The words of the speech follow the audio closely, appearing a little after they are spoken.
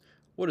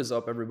What is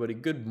up, everybody?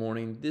 Good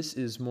morning. This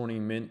is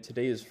Morning Mint.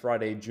 Today is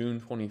Friday, June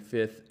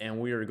 25th, and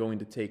we are going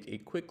to take a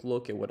quick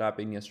look at what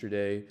happened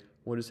yesterday,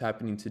 what is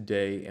happening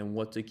today, and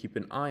what to keep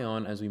an eye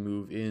on as we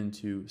move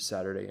into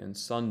Saturday and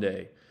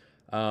Sunday.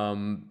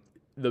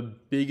 The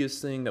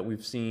biggest thing that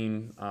we've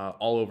seen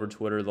all over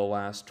Twitter the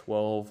last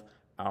 12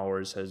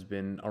 hours has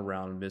been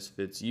around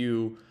Misfits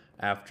U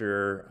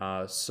after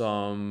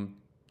some,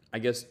 I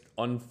guess,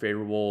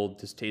 unfavorable,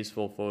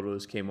 distasteful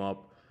photos came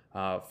up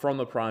from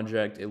the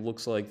project. It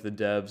looks like the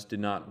devs did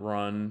not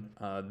run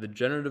the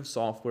generative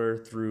software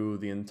through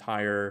the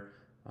entire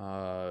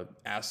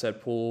asset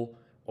pool,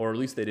 or at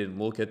least they didn't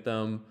look at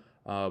them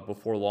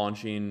before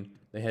launching.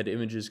 They had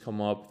images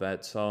come up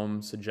that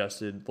some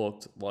suggested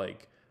looked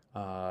like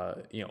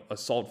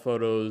assault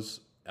photos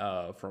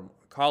from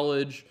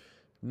college.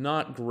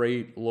 Not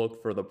great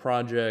look for the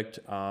project.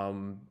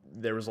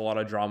 There was a lot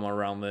of drama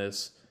around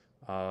this.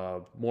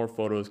 More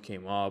photos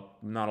came up.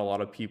 Not a lot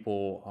of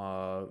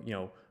people,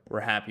 were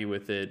happy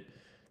with it.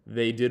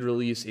 They did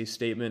release a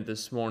statement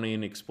this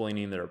morning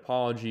explaining their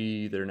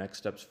apology, their next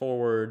steps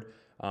forward.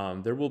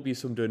 There will be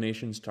some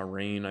donations to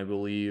RAIN, I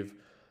believe.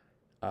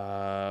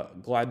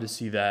 Glad to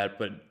see that,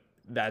 but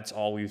that's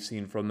all we've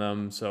seen from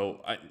them.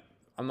 So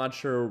I'm not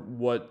sure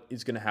what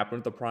is going to happen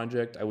with the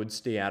project. I would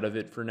stay out of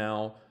it for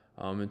now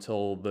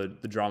until the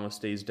drama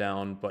stays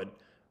down, but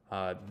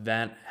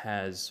that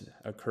has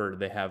occurred.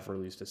 They have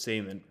released a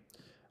statement.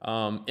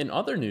 In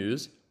other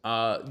news,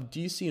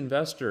 DC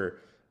Investor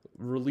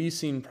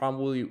releasing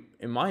probably,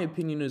 in my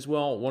opinion as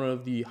well, one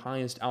of the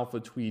highest alpha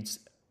tweets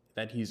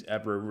that he's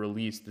ever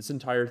released. This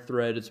entire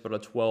thread, it's about a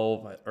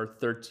 12 or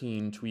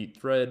 13 tweet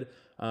thread,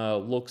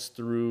 looks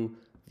through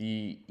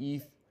the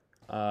ETH,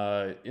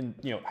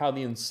 how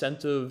the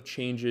incentive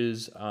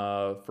changes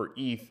for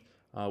ETH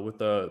with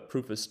the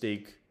proof of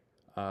stake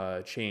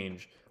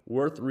change.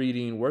 Worth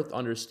reading, worth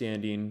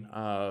understanding,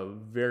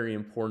 very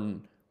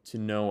important to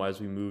know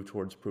as we move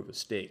towards proof of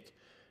stake.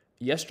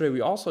 Yesterday,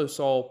 we also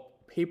saw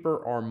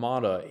Paper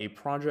Armada, a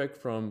project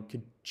from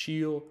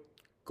Kachil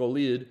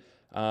Golid,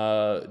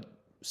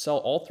 sell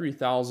all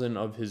 3,000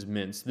 of his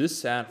mints. This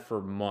sat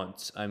for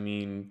months. I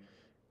mean,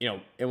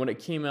 and when it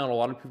came out, a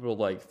lot of people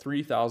were like,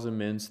 3,000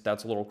 mints,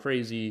 that's a little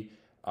crazy.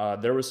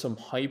 There was some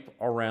hype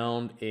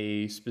around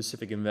a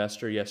specific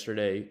investor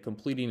yesterday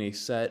completing a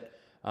set.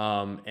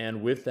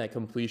 And with that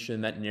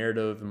completion, that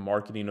narrative and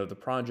marketing of the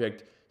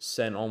project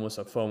sent almost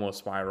a FOMO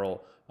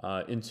spiral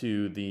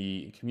into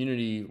the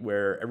community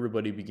where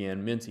everybody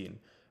began minting.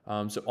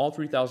 So all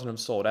 3,000 have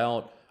sold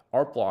out.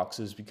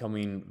 Artblocks is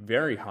becoming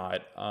very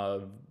hot.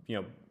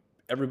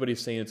 Everybody's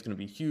saying it's going to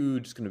be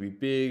huge, it's going to be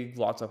big,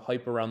 lots of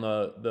hype around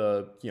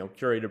the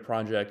curated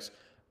projects.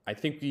 I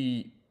think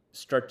we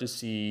start to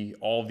see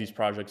all of these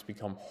projects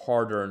become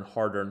harder and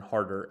harder and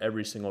harder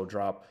every single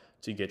drop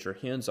to get your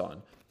hands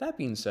on. That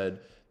being said,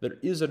 there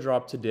is a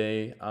drop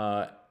today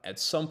at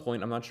some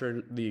point. I'm not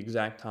sure the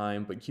exact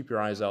time, but keep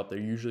your eyes out. There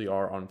usually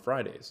are on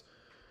Fridays.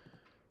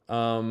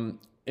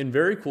 In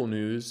very cool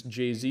news,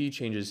 Jay-Z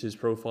changes his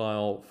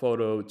profile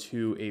photo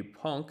to a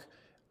punk.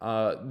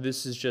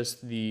 This is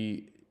just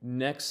the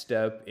next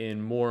step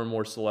in more and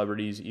more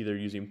celebrities either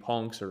using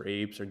punks or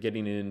apes or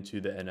getting into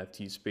the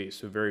NFT space.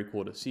 So very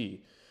cool to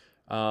see.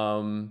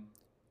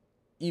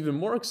 Even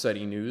more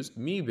exciting news,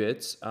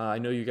 Meebits, I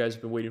know you guys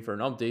have been waiting for an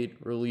update,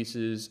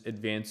 releases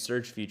advanced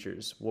search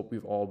features, what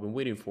we've all been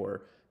waiting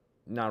for.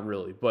 Not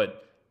really,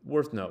 but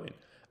worth knowing.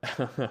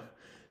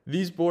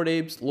 These Bored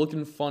Apes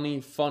looking funny.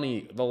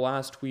 The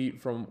last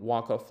tweet from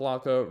Waka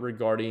Flocka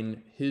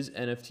regarding his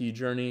NFT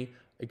journey,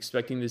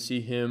 expecting to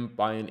see him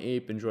buy an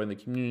ape and join the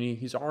community.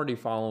 He's already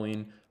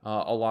following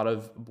a lot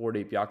of Bored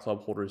Ape Yacht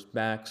Club holders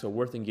back, so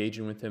worth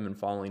engaging with him and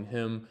following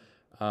him.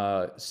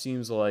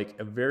 Seems like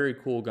a very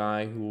cool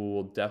guy who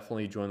will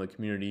definitely join the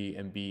community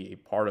and be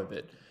a part of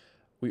it.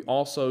 We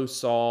also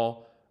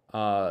saw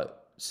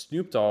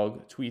Snoop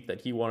Dogg tweet that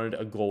he wanted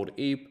a gold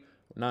ape.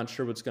 Not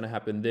sure what's going to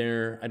happen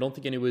there. I don't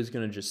think anybody's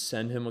going to just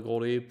send him a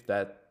gold ape.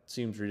 That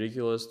seems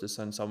ridiculous to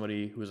send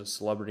somebody who's a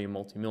celebrity and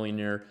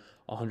multimillionaire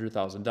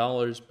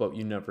 $100,000, but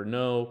you never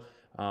know.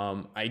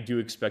 I do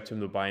expect him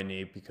to buy an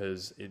ape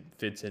because it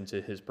fits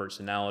into his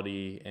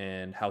personality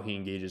and how he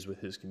engages with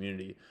his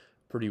community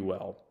pretty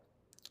well.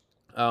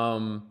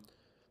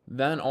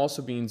 That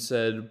also being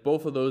said,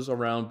 both of those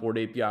around Bored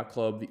Ape Yacht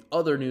Club. The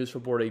other news for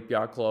Bored Ape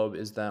Yacht Club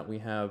is that we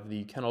have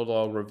the Kennel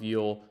Dog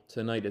reveal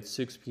tonight at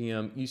 6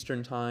 p.m.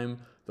 Eastern Time.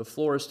 The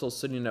floor is still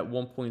sitting at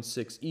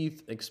 1.6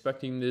 ETH,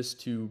 expecting this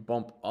to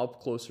bump up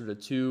closer to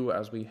 2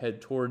 as we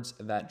head towards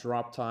that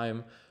drop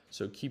time.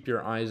 So keep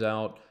your eyes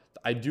out.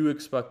 I do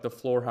expect the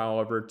floor,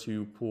 however,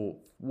 to pull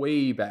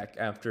way back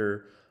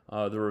after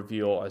the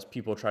reveal as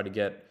people try to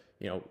get,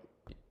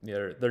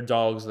 their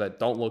dogs that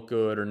don't look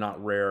good or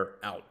not rare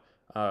out.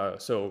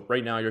 So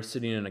right now you're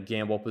sitting in a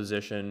gamble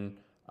position.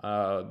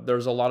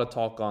 There's a lot of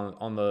talk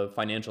on the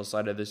financial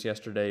side of this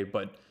yesterday,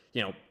 but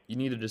you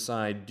need to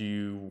decide, do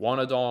you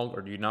want a dog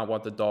or do you not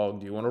want the dog?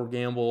 Do you want to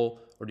gamble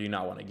or do you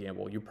not want to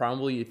gamble? You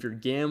probably, if you're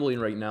gambling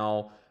right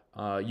now,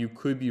 you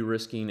could be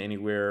risking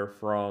anywhere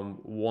from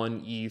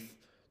 1 ETH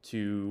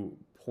to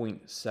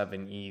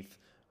 0.7 ETH.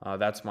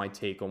 That's my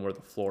take on where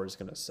the floor is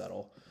going to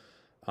settle.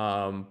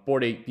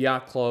 Bored Ape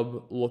Yacht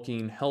Club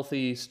looking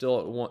healthy, still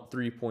at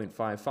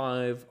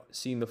 3.55.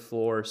 Seeing the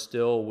floor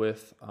still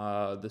with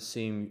the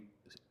same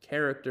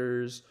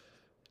characters.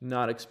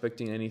 Not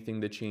expecting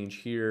anything to change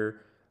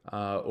here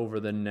over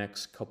the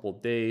next couple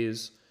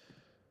days.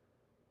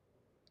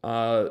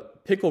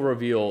 Pickle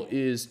reveal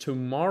is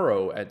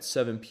tomorrow at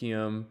 7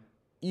 p.m.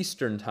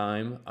 Eastern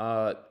time.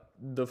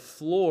 The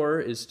floor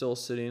is still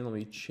sitting. Let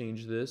me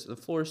change this. The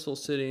floor is still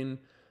sitting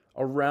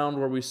around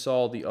where we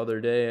saw the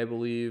other day, I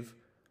believe.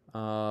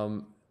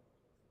 Around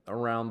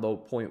the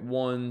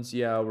 0.1s.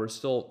 Yeah, we're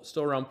still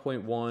around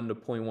 0.1 to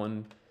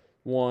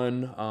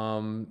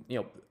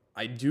 0.11.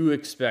 I do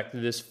expect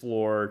this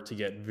floor to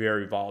get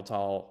very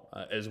volatile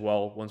as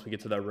well once we get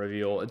to that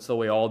reveal. It's the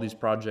way all these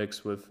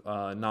projects with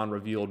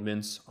non-revealed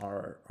mints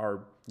are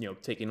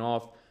taking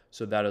off,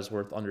 so that is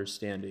worth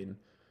understanding.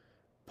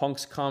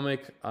 Punk's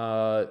comic,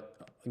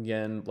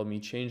 again, let me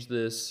change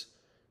this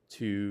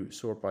to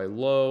sort by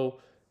low.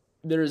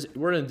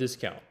 We're in a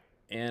discount,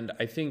 and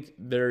I think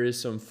there is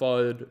some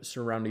FUD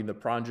surrounding the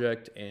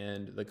project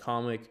and the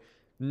comic.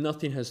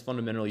 Nothing has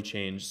fundamentally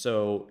changed.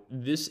 So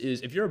this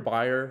is, if you're a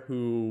buyer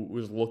who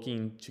was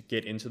looking to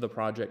get into the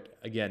project,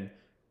 again,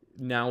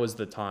 now is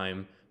the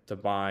time to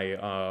buy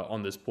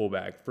on this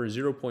pullback. For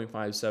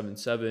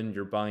 0.577,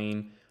 you're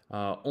buying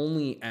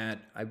only at,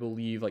 I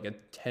believe, like a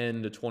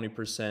 10 to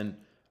 20%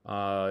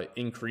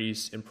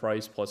 increase in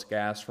price plus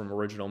gas from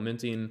original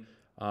minting.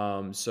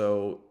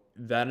 So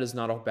that is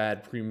not a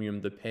bad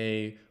premium to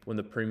pay when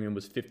the premium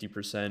was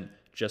 50%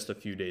 just a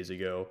few days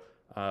ago.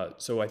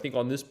 So I think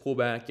on this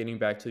pullback, getting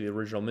back to the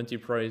original minty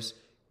price,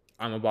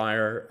 I'm a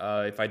buyer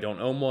if I don't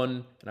own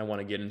one and I want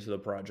to get into the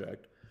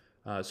project.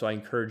 So I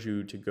encourage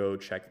you to go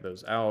check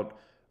those out.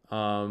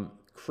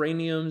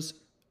 Craniums,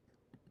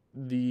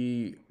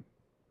 the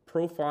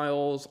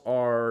profiles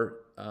are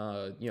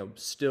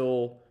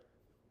still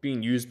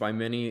being used by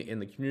many in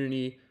the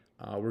community.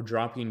 We're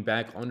dropping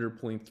back under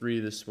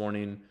 0.3 this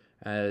morning,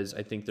 as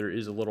I think there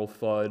is a little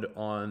FUD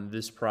on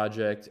this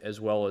project as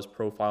well as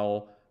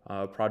profile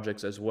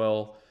projects as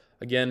well.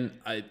 Again,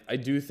 I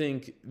do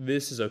think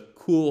this is a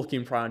cool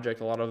looking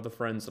project. A lot of the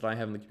friends that I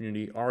have in the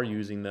community are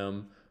using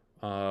them.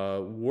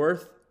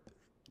 Worth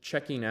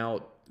checking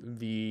out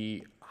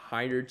the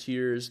higher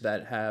tiers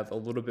that have a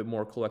little bit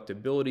more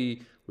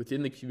collectability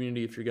within the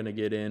community if you're going to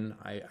get in.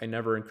 I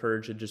never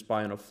encourage to just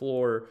buy on a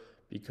floor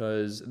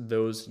because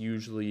those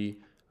usually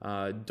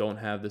don't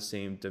have the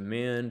same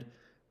demand,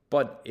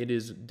 but it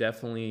is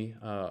definitely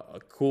a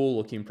cool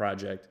looking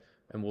project,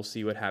 and we'll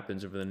see what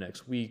happens over the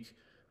next week.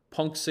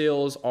 Punk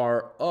sales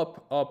are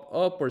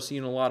up. We're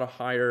seeing a lot of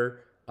higher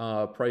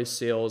price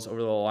sales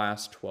over the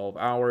last 12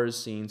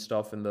 hours, seeing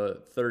stuff in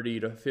the 30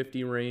 to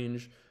 50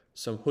 range.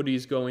 Some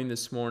hoodies going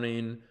this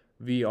morning,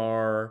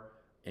 VR,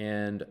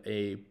 and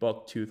a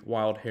bucktooth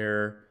wild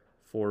hair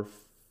for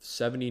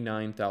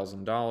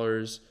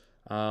 $79,000.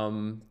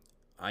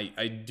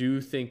 I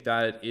do think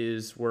that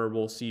is where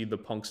we'll see the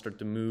punk start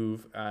to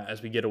move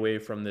as we get away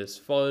from this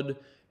FUD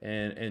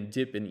and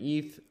dip in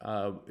ETH.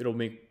 It'll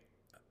make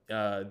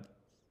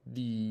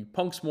the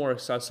punks more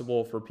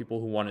accessible for people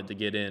who wanted to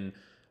get in.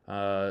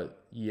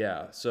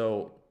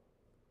 So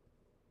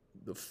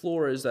the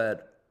floor is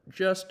at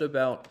just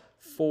about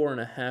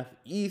 4.5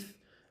 ETH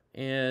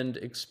and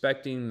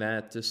expecting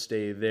that to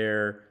stay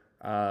there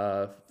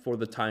for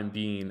the time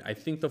being. I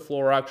think the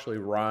floor will actually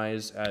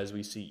rise as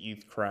we see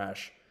ETH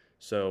crash,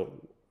 so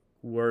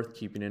worth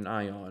keeping an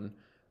eye on.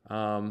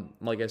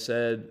 Like I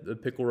said, the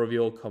pickle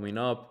reveal coming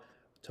up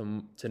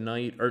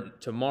tonight or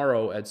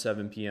tomorrow at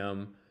 7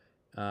 p.m.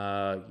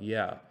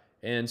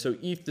 And so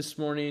ETH this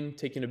morning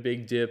taking a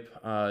big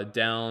dip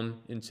down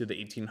into the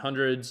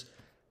 1800s.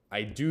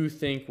 I do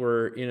think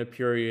we're in a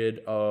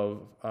period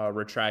of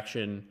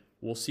retraction.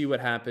 We'll see what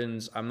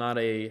happens. I'm not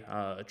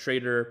a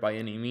trader by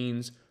any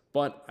means,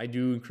 but I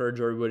do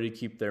encourage everybody to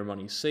keep their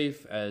money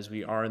safe as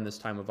we are in this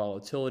time of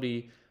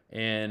volatility,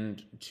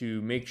 and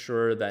to make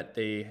sure that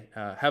they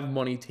have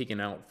money taken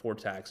out for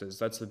taxes.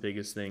 That's the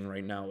biggest thing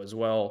right now as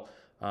well.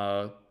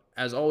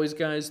 As always,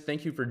 guys,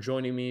 thank you for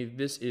joining me.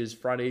 This is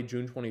Friday,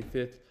 June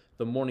 25th,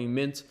 the Morning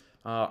Mint.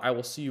 I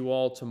will see you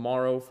all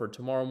tomorrow for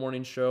tomorrow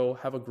morning show.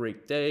 Have a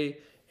great day,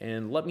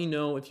 and let me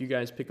know if you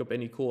guys pick up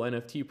any cool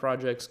NFT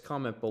projects.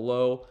 Comment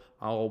below.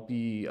 I'll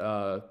be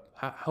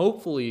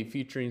hopefully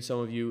featuring some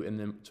of you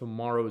in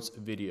tomorrow's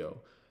video.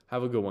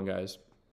 Have a good one, guys.